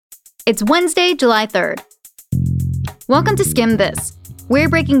It's Wednesday, July 3rd. Welcome to Skim This. We're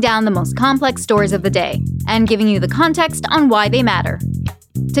breaking down the most complex stories of the day and giving you the context on why they matter.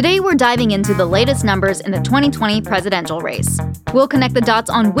 Today, we're diving into the latest numbers in the 2020 presidential race. We'll connect the dots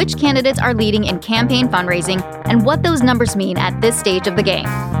on which candidates are leading in campaign fundraising and what those numbers mean at this stage of the game.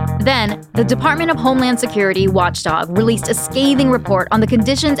 Then, the Department of Homeland Security watchdog released a scathing report on the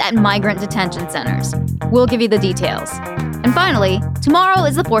conditions at migrant detention centers. We'll give you the details. And finally, tomorrow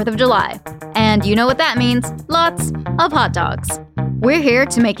is the 4th of July. And you know what that means. Lots of hot dogs. We're here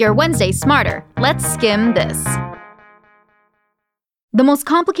to make your Wednesday smarter. Let's skim this. The most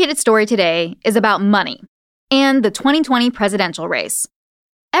complicated story today is about money and the 2020 presidential race.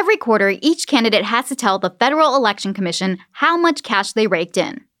 Every quarter, each candidate has to tell the Federal Election Commission how much cash they raked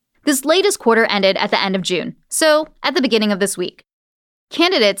in. This latest quarter ended at the end of June, so at the beginning of this week.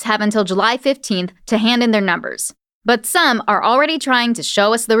 Candidates have until July 15th to hand in their numbers, but some are already trying to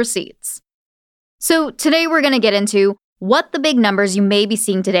show us the receipts. So today we're going to get into what the big numbers you may be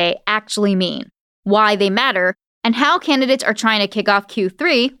seeing today actually mean, why they matter, and how candidates are trying to kick off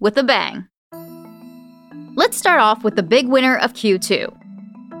Q3 with a bang. Let's start off with the big winner of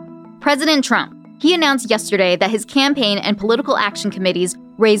Q2. President Trump. He announced yesterday that his campaign and political action committees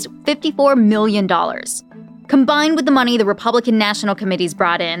raised $54 million. Combined with the money the Republican National Committees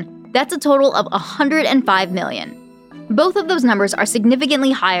brought in, that's a total of $105 million. Both of those numbers are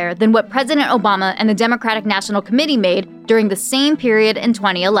significantly higher than what President Obama and the Democratic National Committee made during the same period in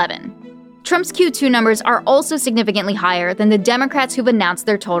 2011. Trump's Q2 numbers are also significantly higher than the Democrats who've announced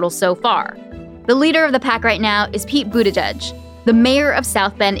their totals so far. The leader of the pack right now is Pete Buttigieg, the mayor of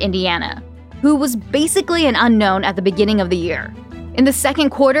South Bend, Indiana, who was basically an unknown at the beginning of the year. In the second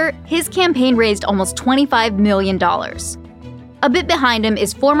quarter, his campaign raised almost $25 million. A bit behind him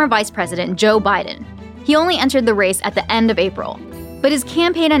is former Vice President Joe Biden. He only entered the race at the end of April, but his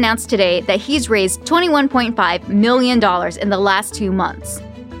campaign announced today that he's raised $21.5 million in the last 2 months.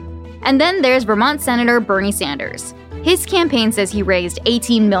 And then there's Vermont Senator Bernie Sanders. His campaign says he raised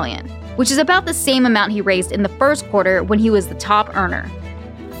 $18 million, which is about the same amount he raised in the first quarter when he was the top earner.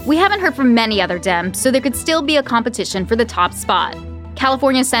 We haven't heard from many other Dems, so there could still be a competition for the top spot.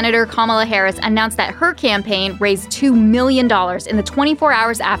 California Senator Kamala Harris announced that her campaign raised $2 million in the 24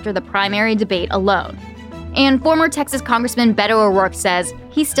 hours after the primary debate alone. And former Texas Congressman Beto O'Rourke says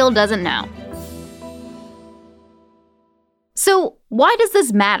he still doesn't know. So, why does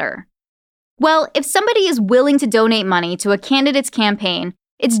this matter? Well, if somebody is willing to donate money to a candidate's campaign,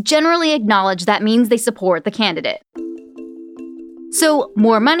 it's generally acknowledged that means they support the candidate. So,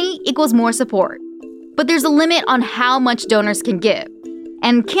 more money equals more support. But there's a limit on how much donors can give.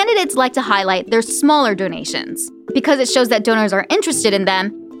 And candidates like to highlight their smaller donations because it shows that donors are interested in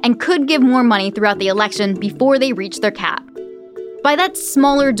them and could give more money throughout the election before they reach their cap. By that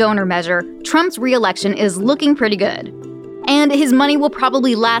smaller donor measure, Trump's re-election is looking pretty good. And his money will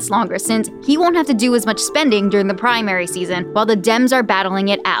probably last longer since he won't have to do as much spending during the primary season while the Dems are battling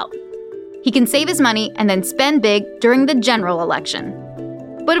it out. He can save his money and then spend big during the general election.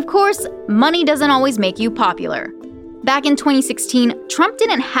 But of course, money doesn't always make you popular. Back in 2016, Trump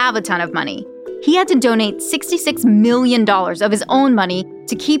didn't have a ton of money. He had to donate $66 million of his own money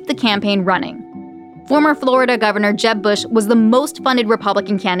to keep the campaign running. Former Florida Governor Jeb Bush was the most funded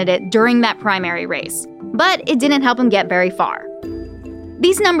Republican candidate during that primary race, but it didn't help him get very far.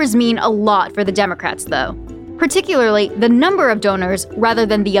 These numbers mean a lot for the Democrats, though, particularly the number of donors rather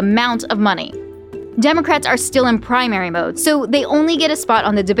than the amount of money. Democrats are still in primary mode, so they only get a spot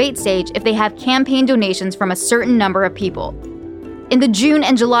on the debate stage if they have campaign donations from a certain number of people. In the June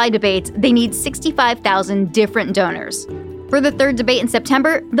and July debates, they need 65,000 different donors. For the third debate in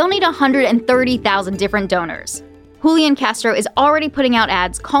September, they'll need 130,000 different donors. Julian Castro is already putting out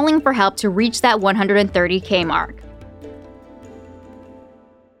ads calling for help to reach that 130K mark.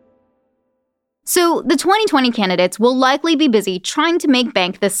 So the 2020 candidates will likely be busy trying to make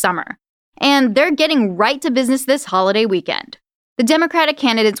bank this summer. And they're getting right to business this holiday weekend. The Democratic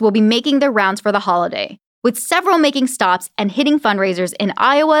candidates will be making their rounds for the holiday, with several making stops and hitting fundraisers in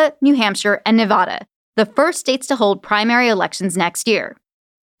Iowa, New Hampshire, and Nevada, the first states to hold primary elections next year.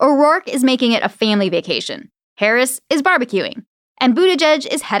 O'Rourke is making it a family vacation. Harris is barbecuing. And Buttigieg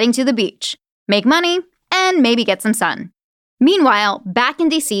is heading to the beach. Make money and maybe get some sun. Meanwhile, back in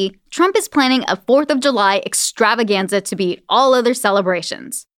D.C., Trump is planning a 4th of July extravaganza to beat all other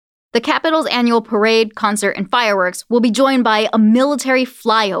celebrations. The Capitol's annual parade, concert, and fireworks will be joined by a military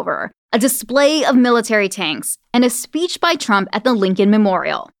flyover, a display of military tanks, and a speech by Trump at the Lincoln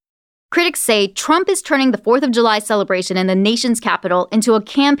Memorial. Critics say Trump is turning the 4th of July celebration in the nation's capital into a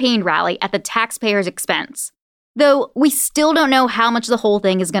campaign rally at the taxpayers' expense. Though we still don't know how much the whole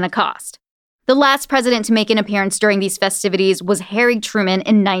thing is going to cost. The last president to make an appearance during these festivities was Harry Truman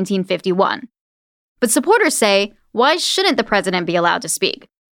in 1951. But supporters say, why shouldn't the president be allowed to speak?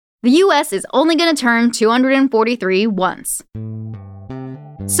 The US is only going to turn 243 once.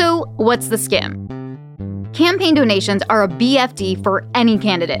 So, what's the skim? Campaign donations are a BFD for any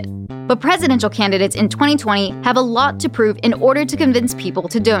candidate, but presidential candidates in 2020 have a lot to prove in order to convince people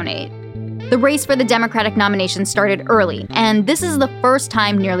to donate. The race for the Democratic nomination started early, and this is the first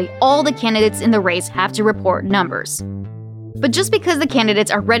time nearly all the candidates in the race have to report numbers. But just because the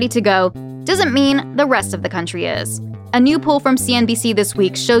candidates are ready to go doesn't mean the rest of the country is. A new poll from CNBC this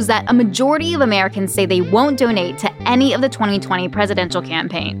week shows that a majority of Americans say they won't donate to any of the 2020 presidential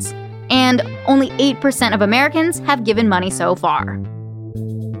campaigns. And only 8% of Americans have given money so far.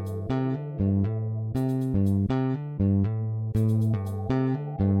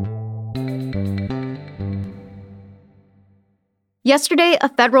 Yesterday, a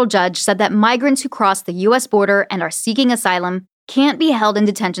federal judge said that migrants who cross the U.S. border and are seeking asylum can't be held in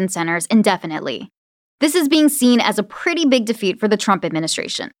detention centers indefinitely. This is being seen as a pretty big defeat for the Trump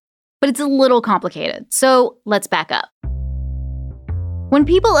administration. But it's a little complicated, so let's back up. When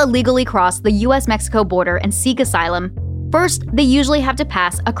people illegally cross the U.S.-Mexico border and seek asylum, first, they usually have to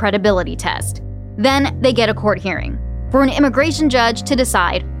pass a credibility test. Then they get a court hearing for an immigration judge to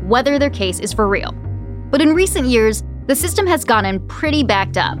decide whether their case is for real. But in recent years, the system has gotten pretty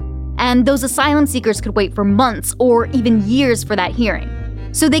backed up, and those asylum seekers could wait for months or even years for that hearing,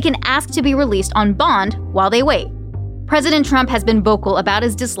 so they can ask to be released on bond while they wait. President Trump has been vocal about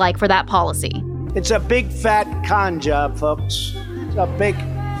his dislike for that policy. It's a big fat con job, folks. It's a big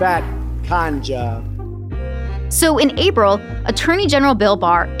fat con job. So in April, Attorney General Bill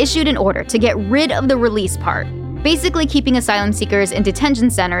Barr issued an order to get rid of the release part, basically keeping asylum seekers in detention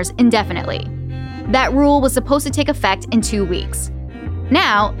centers indefinitely. That rule was supposed to take effect in 2 weeks.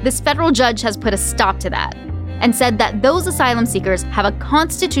 Now, this federal judge has put a stop to that and said that those asylum seekers have a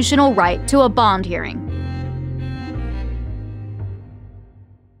constitutional right to a bond hearing.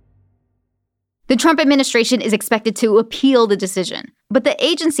 The Trump administration is expected to appeal the decision, but the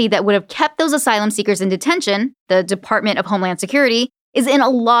agency that would have kept those asylum seekers in detention, the Department of Homeland Security, is in a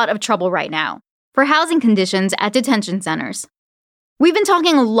lot of trouble right now for housing conditions at detention centers. We've been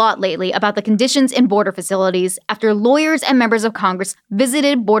talking a lot lately about the conditions in border facilities after lawyers and members of Congress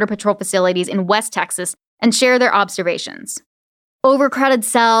visited Border Patrol facilities in West Texas and shared their observations. Overcrowded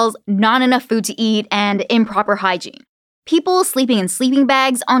cells, not enough food to eat, and improper hygiene. People sleeping in sleeping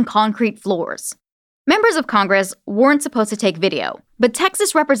bags on concrete floors. Members of Congress weren't supposed to take video, but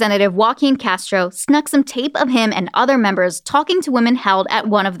Texas Representative Joaquin Castro snuck some tape of him and other members talking to women held at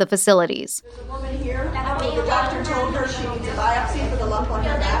one of the facilities. There's a woman here who the doctor told her she needs a biopsy for the lump on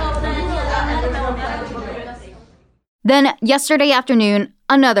her back. Then, yesterday afternoon,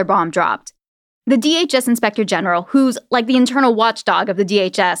 another bomb dropped. The DHS Inspector General, who's like the internal watchdog of the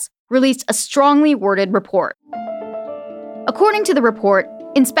DHS, released a strongly worded report. According to the report,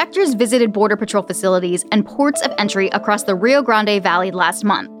 inspectors visited Border Patrol facilities and ports of entry across the Rio Grande Valley last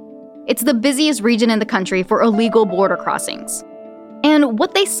month. It's the busiest region in the country for illegal border crossings. And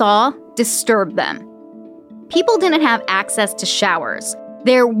what they saw disturbed them. People didn't have access to showers.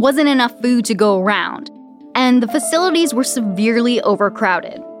 There wasn't enough food to go around. And the facilities were severely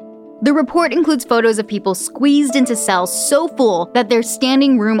overcrowded. The report includes photos of people squeezed into cells so full that they're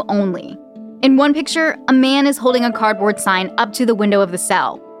standing room only. In one picture, a man is holding a cardboard sign up to the window of the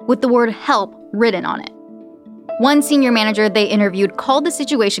cell, with the word "help" written on it. One senior manager they interviewed called the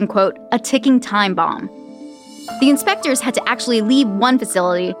situation, quote, a ticking time bomb. The inspectors had to actually leave one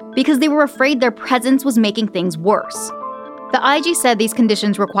facility because they were afraid their presence was making things worse. The IG said these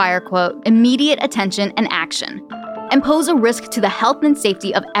conditions require, quote, immediate attention and action, and pose a risk to the health and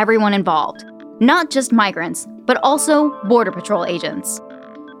safety of everyone involved, not just migrants, but also Border Patrol agents.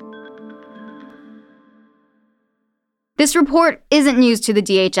 This report isn't news to the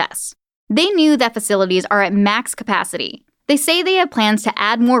DHS. They knew that facilities are at max capacity. They say they have plans to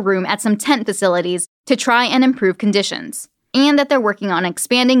add more room at some tent facilities to try and improve conditions, and that they're working on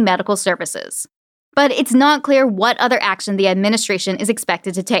expanding medical services. But it's not clear what other action the administration is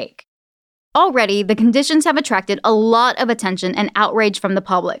expected to take. Already, the conditions have attracted a lot of attention and outrage from the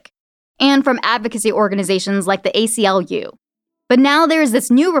public, and from advocacy organizations like the ACLU. But now there is this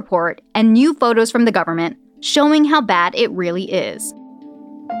new report and new photos from the government showing how bad it really is.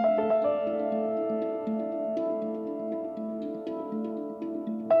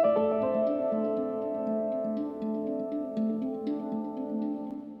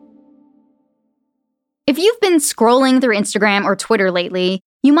 If you've been scrolling through Instagram or Twitter lately,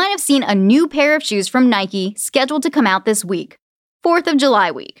 You might have seen a new pair of shoes from Nike scheduled to come out this week, 4th of July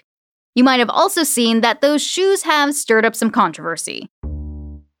week. You might have also seen that those shoes have stirred up some controversy.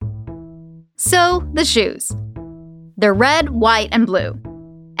 So, the shoes. They're red, white, and blue.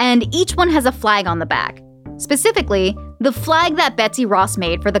 And each one has a flag on the back. Specifically, the flag that Betsy Ross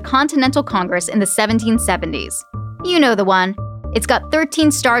made for the Continental Congress in the 1770s. You know the one. It's got 13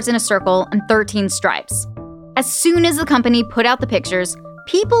 stars in a circle and 13 stripes. As soon as the company put out the pictures,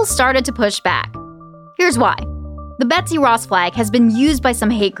 people started to push back. Here's why. The Betsy Ross flag has been used by some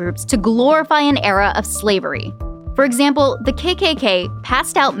hate groups to glorify an era of slavery. For example, the KKK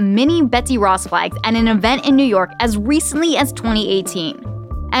passed out mini Betsy Ross flags at an event in New York as recently as 2018.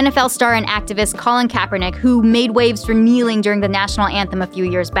 NFL star and activist Colin Kaepernick, who made waves for kneeling during the national anthem a few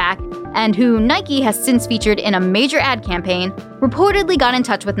years back, and who Nike has since featured in a major ad campaign, reportedly got in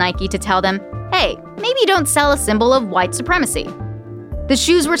touch with Nike to tell them, hey, maybe don't sell a symbol of white supremacy. The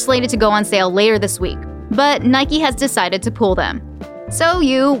shoes were slated to go on sale later this week, but Nike has decided to pull them. So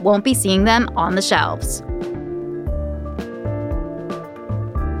you won't be seeing them on the shelves.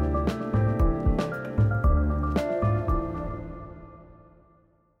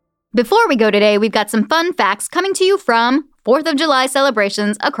 Before we go today, we've got some fun facts coming to you from 4th of July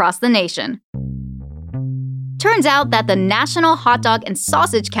celebrations across the nation. Turns out that the National Hot Dog and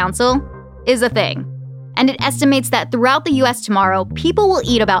Sausage Council is a thing. And it estimates that throughout the US tomorrow, people will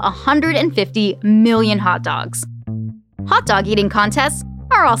eat about 150 million hot dogs. Hot dog eating contests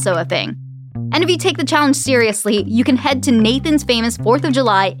are also a thing. And if you take the challenge seriously, you can head to Nathan's famous 4th of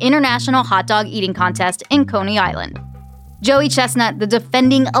July International Hot Dog Eating Contest in Coney Island. Joey Chestnut, the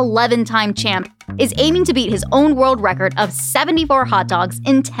defending 11-time champ, is aiming to beat his own world record of 74 hot dogs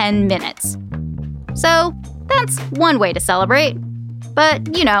in 10 minutes. So, that's one way to celebrate.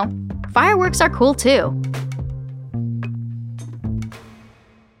 But, you know, fireworks are cool too.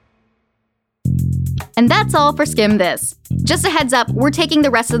 And that's all for Skim This. Just a heads up, we're taking the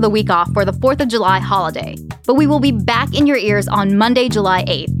rest of the week off for the 4th of July holiday, but we will be back in your ears on Monday, July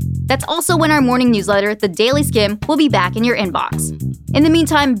 8th. That's also when our morning newsletter, The Daily Skim, will be back in your inbox. In the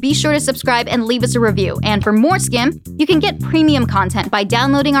meantime, be sure to subscribe and leave us a review. And for more Skim, you can get premium content by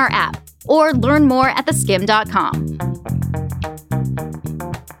downloading our app or learn more at theskim.com.